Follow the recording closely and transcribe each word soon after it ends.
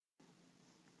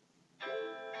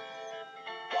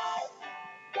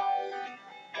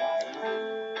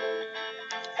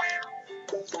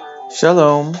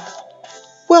Shalom.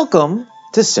 Welcome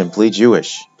to Simply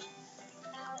Jewish.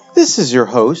 This is your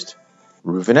host,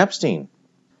 Reuven Epstein.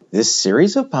 This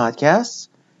series of podcasts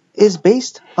is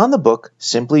based on the book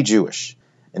Simply Jewish,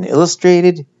 an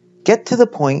illustrated,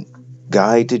 get-to-the-point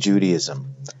guide to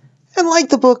Judaism. And like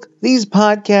the book, these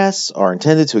podcasts are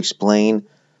intended to explain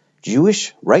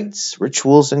Jewish rites,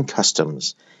 rituals, and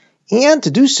customs, and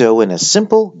to do so in a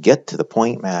simple,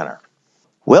 get-to-the-point manner.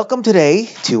 Welcome today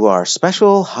to our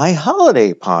special High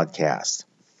Holiday podcast.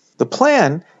 The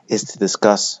plan is to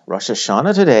discuss Rosh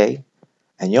Hashanah today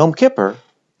and Yom Kippur,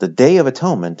 the Day of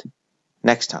Atonement,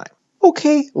 next time.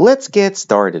 Okay, let's get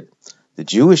started. The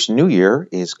Jewish New Year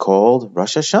is called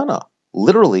Rosh Hashanah,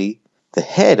 literally the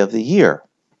head of the year.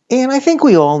 And I think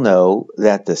we all know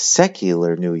that the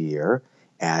secular New Year,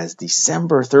 as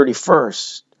December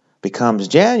 31st becomes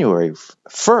January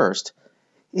 1st,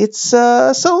 it's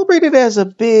celebrated as a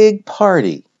big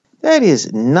party. That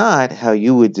is not how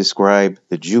you would describe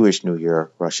the Jewish New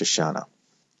Year, Rosh Hashanah.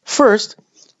 First,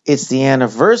 it's the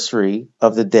anniversary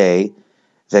of the day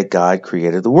that God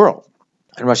created the world.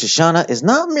 And Rosh Hashanah is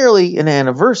not merely an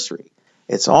anniversary.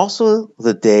 It's also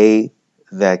the day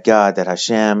that God, that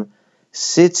Hashem,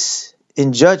 sits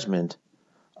in judgment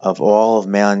of all of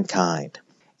mankind.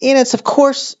 And it's, of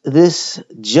course, this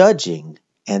judging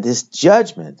and this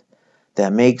judgment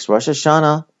that makes Rosh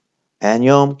Hashanah and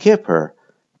Yom Kippur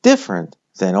different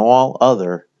than all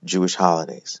other Jewish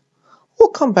holidays. We'll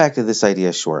come back to this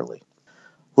idea shortly.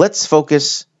 Let's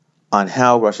focus on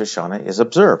how Rosh Hashanah is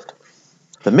observed.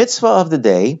 The mitzvah of the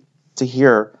day to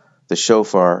hear the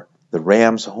shofar, the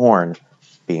ram's horn,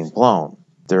 being blown.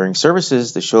 During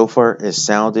services, the shofar is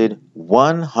sounded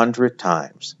 100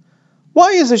 times.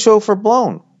 Why is the shofar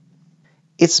blown?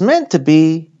 It's meant to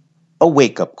be a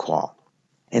wake-up call,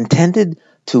 intended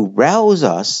to rouse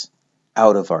us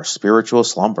out of our spiritual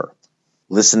slumber.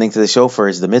 Listening to the shofar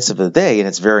is the mitzvah of the day, and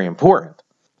it's very important.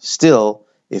 Still,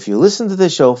 if you listen to the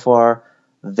shofar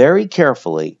very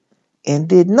carefully and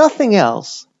did nothing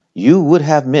else, you would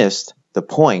have missed the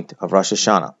point of Rosh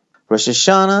Hashanah. Rosh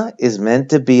Hashanah is meant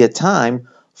to be a time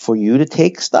for you to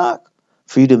take stock,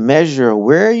 for you to measure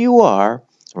where you are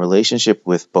in relationship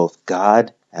with both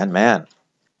God and man.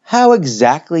 How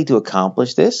exactly to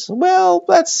accomplish this? Well,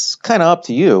 that's kind of up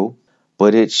to you,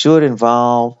 but it should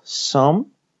involve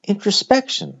some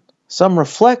introspection, some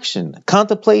reflection,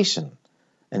 contemplation,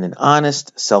 and an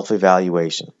honest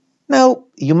self-evaluation. Now,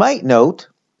 you might note,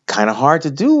 kind of hard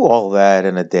to do all that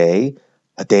in a day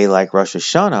like Rosh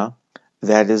Hashanah,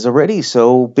 that is already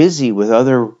so busy with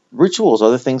other rituals,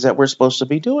 other things that we're supposed to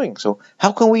be doing. So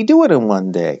how can we do it in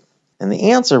one day? And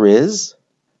the answer is,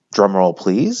 drumroll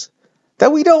please,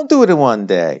 that we don't do it in one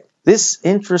day. This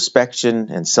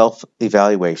introspection and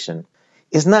self-evaluation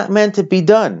is not meant to be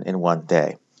done in one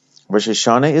day. Rosh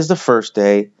Hashanah is the first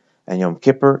day, and Yom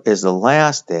Kippur is the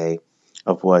last day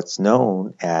of what's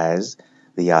known as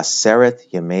the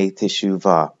Aseret Yemei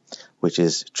Teshuvah, which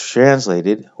is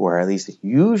translated, or at least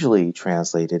usually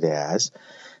translated as,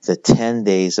 the 10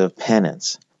 days of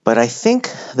penance. But I think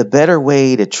the better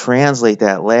way to translate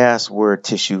that last word,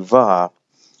 Teshuvah,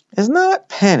 is not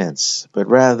penance, but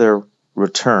rather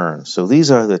return. So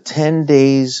these are the 10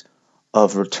 days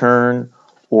of return,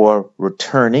 or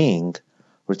returning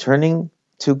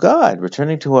to God,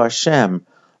 returning to Hashem,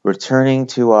 returning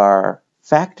to our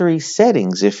factory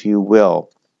settings, if you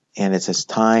will. And it's a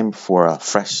time for a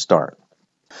fresh start.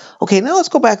 Okay, now let's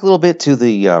go back a little bit to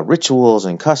the rituals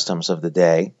and customs of the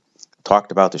day.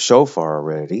 Talked about the shofar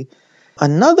already.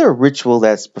 Another ritual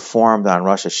that's performed on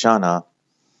Rosh Hashanah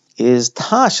is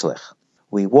tashlich.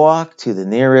 We walk to the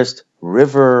nearest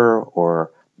river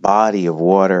or body of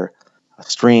water, a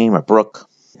stream, a brook,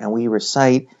 and we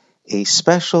recite a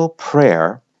special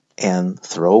prayer and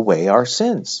throw away our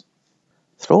sins.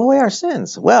 Throw away our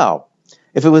sins. Well,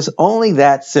 if it was only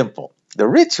that simple. The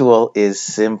ritual is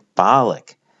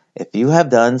symbolic. If you have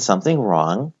done something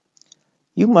wrong,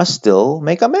 you must still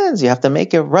make amends. You have to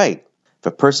make it right. If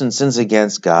a person sins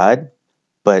against God,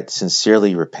 but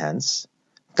sincerely repents,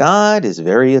 God is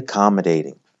very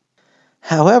accommodating.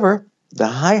 However, the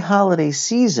high holiday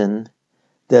season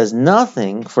does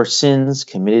nothing for sins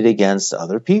committed against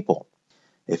other people.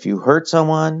 If you hurt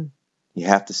someone, you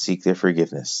have to seek their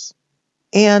forgiveness.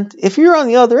 And if you're on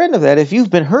the other end of that, if you've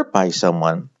been hurt by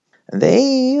someone,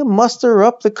 they muster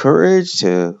up the courage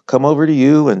to come over to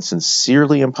you and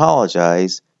sincerely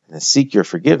apologize and seek your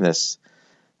forgiveness,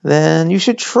 then you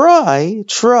should try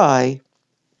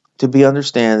to be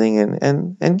understanding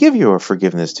and give your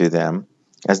forgiveness to them,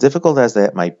 as difficult as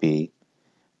that might be.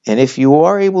 And if you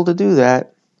are able to do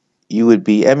that, you would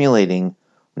be emulating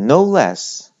no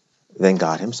less than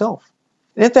God himself.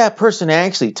 And if that person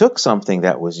actually took something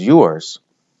that was yours,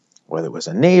 whether it was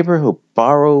a neighbor who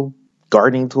borrowed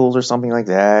gardening tools or something like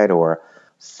that, or a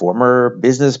former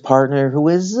business partner who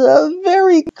is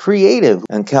very creative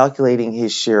in calculating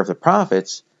his share of the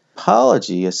profits,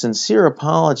 a sincere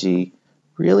apology,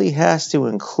 really has to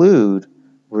include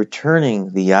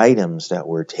returning the items that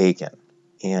were taken.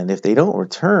 And if they don't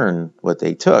return what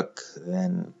they took,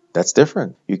 then that's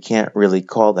different. You can't really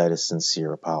call that a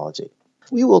sincere apology.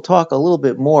 We will talk a little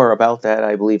bit more about that,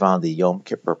 I believe, on the Yom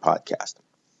Kippur podcast.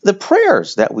 The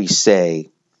prayers that we say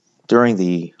during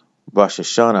the Rosh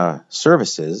Hashanah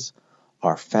services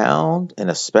are found in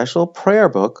a special prayer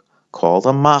book called a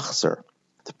Machzor.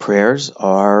 The prayers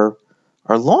are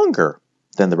longer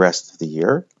than the rest of the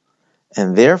year,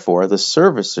 and therefore the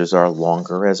services are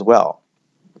longer as well.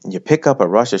 You pick up a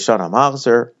Rosh Hashanah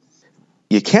Machzor,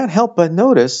 you can't help but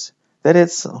notice that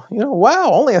it's,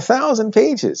 wow, only 1,000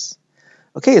 pages.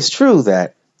 Okay, it's true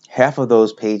that half of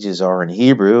those pages are in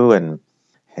Hebrew and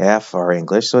half are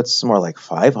English, so it's more like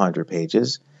 500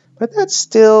 pages, but that's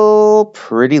still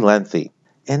pretty lengthy.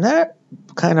 And that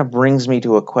kind of brings me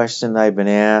to a question I've been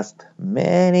asked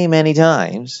many, many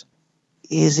times.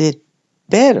 Is it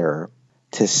better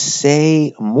to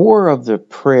say more of the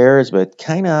prayers but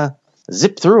kind of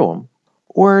zip through them,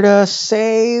 or to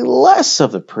say less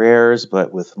of the prayers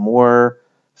but with more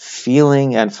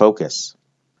feeling and focus?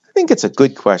 I think it's a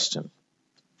good question.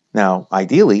 Now,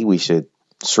 ideally, we should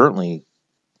certainly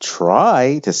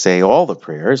try to say all the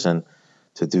prayers and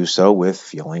to do so with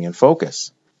feeling and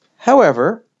focus.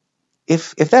 However,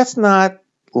 if that's not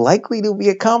likely to be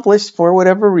accomplished for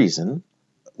whatever reason,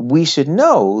 we should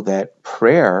know that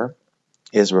prayer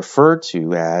is referred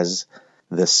to as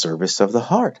the service of the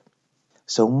heart.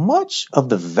 So much of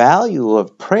the value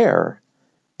of prayer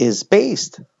is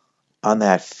based on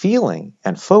that feeling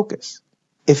and focus.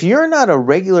 If you're not a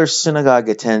regular synagogue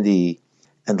attendee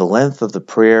and the length of the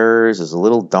prayers is a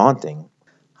little daunting,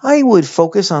 I would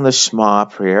focus on the Shema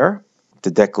prayer,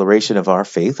 the declaration of our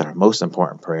faith, our most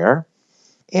important prayer,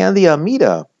 and the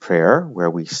Amidah prayer, where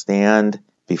we stand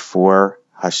before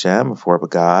Hashem, before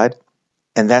God,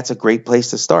 and that's a great place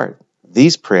to start.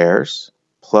 These prayers,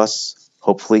 plus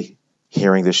hopefully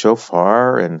hearing the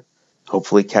shofar and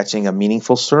hopefully catching a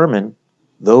meaningful sermon,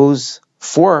 those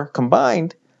four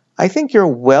combined, I think you're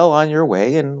well on your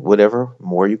way, and whatever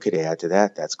more you could add to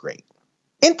that, that's great.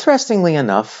 Interestingly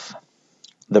enough,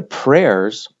 the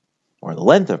prayers, or the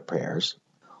length of prayers,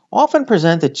 often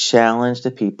present a challenge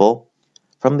to people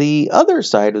from the other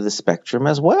side of the spectrum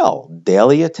as well.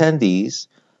 Daily attendees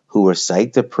who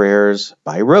recite the prayers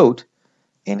by rote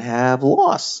and have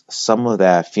lost some of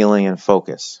that feeling and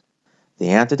focus. The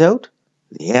antidote?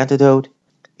 The antidote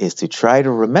is to try to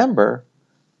remember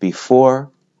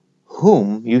before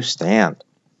whom you stand.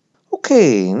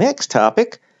 Okay, next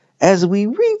topic. As we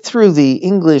read through the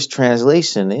English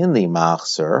translation in the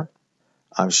Machzor,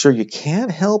 I'm sure you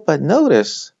can't help but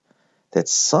notice that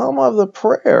some of the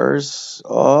prayers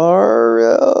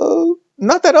are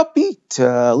not that upbeat,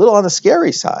 a little on the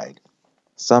scary side.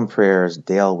 Some prayers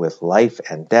deal with life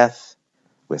and death,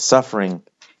 with suffering.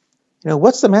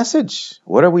 What's the message?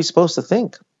 What are we supposed to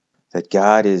think? That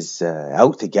God is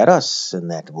out to get us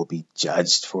and that we'll be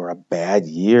judged for a bad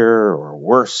year or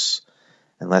worse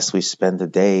unless we spend the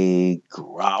day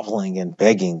groveling and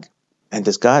begging. And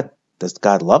does God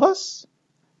love us?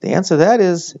 The answer to that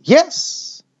is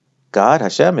yes. God,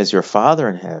 Hashem, is your Father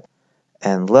in heaven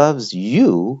and loves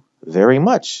you very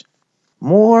much.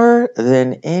 More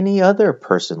than any other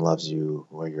person loves you,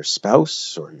 or your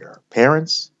spouse, or your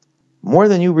parents. More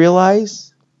than you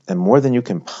realize, and more than you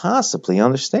can possibly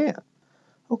understand.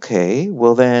 Okay,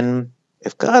 well then,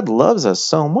 if God loves us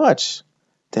so much,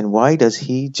 then why does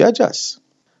He judge us?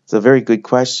 It's a very good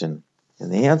question,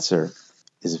 and the answer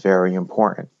is very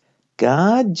important.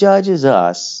 God judges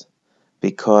us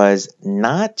because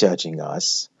not judging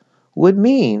us would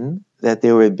mean that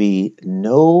there would be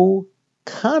no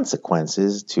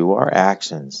consequences to our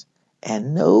actions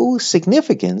and no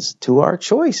significance to our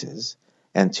choices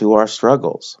and to our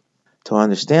struggles. To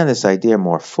understand this idea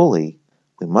more fully,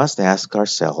 we must ask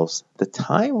ourselves the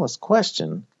timeless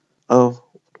question of,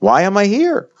 why am I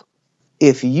here?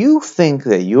 If you think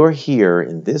that you're here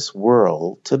in this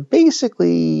world to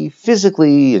basically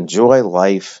physically enjoy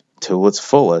life to its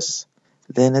fullest,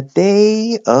 then a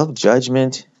day of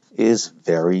judgment is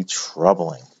very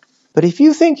troubling. But if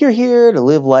you think you're here to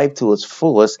live life to its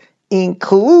fullest,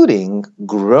 including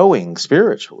growing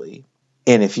spiritually,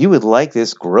 and if you would like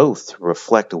this growth to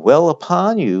reflect well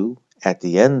upon you at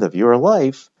the end of your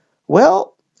life,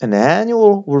 well, an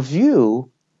annual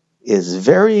review is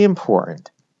very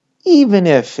important. even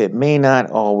if it may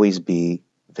not always be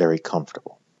very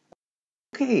comfortable.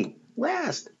 Okay,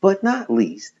 last but not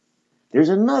least, there's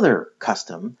another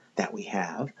custom that we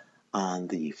have on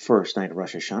the first night of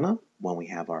Rosh Hashanah when we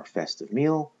have our festive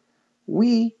meal.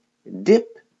 We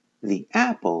dip the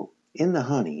apple in the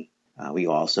honey. We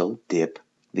also dip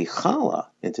the challah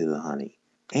into the honey.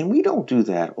 And we don't do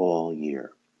that all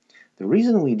year. The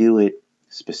reason we do it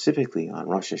specifically on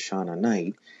Rosh Hashanah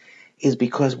night is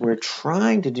because we're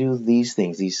trying to do these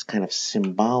things, these kind of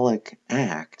symbolic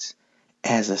acts,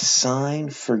 as a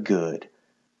sign for good,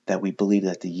 that we believe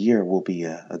that the year will be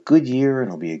a good year and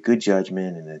it'll be a good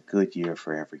judgment and a good year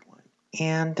for everyone.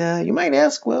 And you might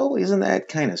ask, well, isn't that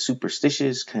kind of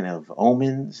superstitious, kind of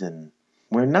omens? And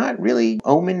we're not really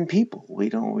omen people. We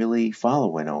don't really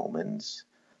follow in omens.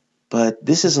 But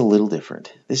this is a little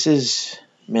different. This is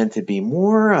meant to be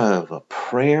more of a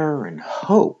prayer and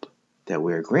hope that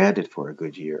we're granted for a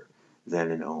good year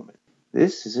than an omen.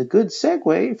 This is a good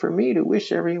segue for me to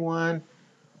wish everyone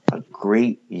a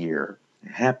great year,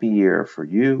 a happy year for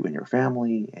you and your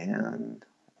family and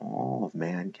all of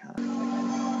mankind.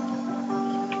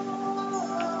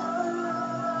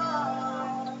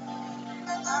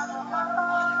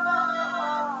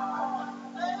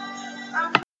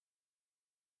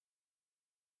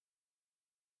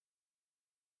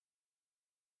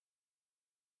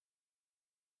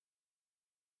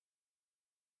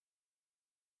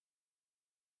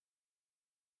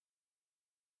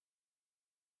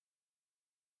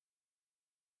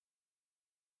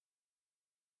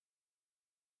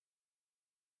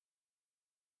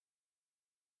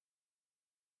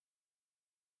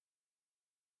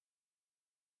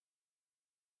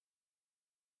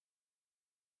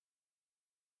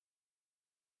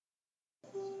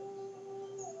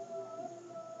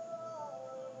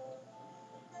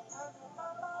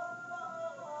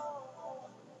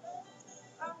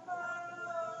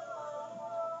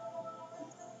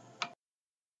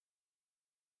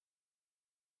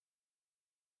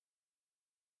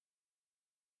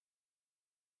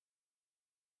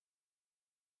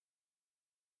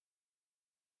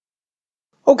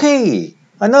 Okay,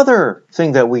 another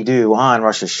thing that we do on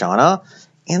Rosh Hashanah,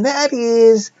 and that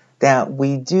is that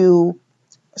we do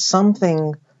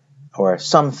something or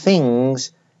some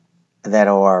things that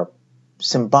are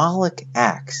symbolic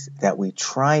acts that we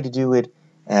try to do it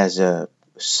as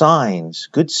signs,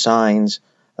 good signs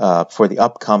for the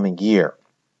upcoming year.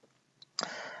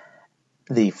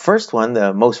 The first one,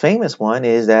 the most famous one,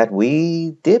 is that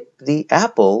we dip the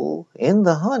apple in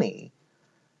the honey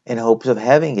in hopes of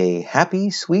having a happy,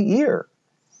 sweet year.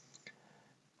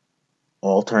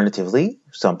 Alternatively,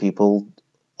 some people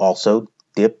also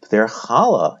dip their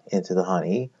challah into the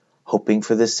honey, hoping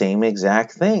for the same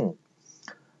exact thing.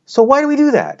 So why do we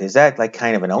do that? Is that like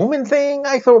kind of an omen thing?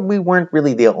 I thought we weren't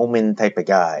really the omen type of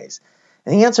guys.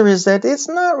 And the answer is that it's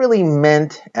not really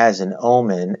meant as an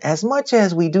omen as much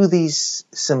as we do these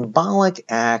symbolic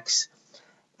acts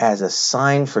as a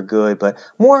sign for good, but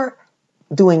more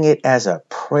doing it as a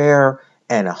prayer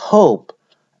and a hope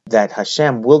that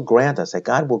Hashem will grant us, that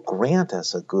God will grant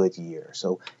us a good year.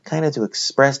 So kind of to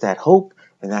express that hope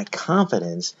and that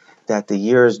confidence that the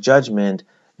year's judgment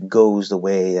goes the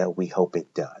way that we hope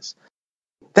it does.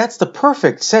 That's the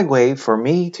perfect segue for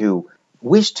me to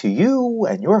wish to you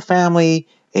and your family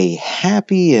a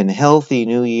happy and healthy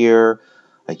new year,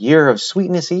 a year of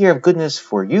sweetness, a year of goodness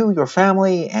for you, your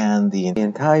family, and the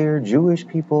entire Jewish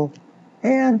people,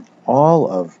 and all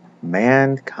of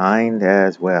mankind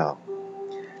as well.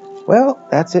 Well,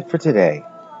 that's it for today.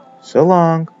 So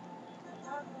long.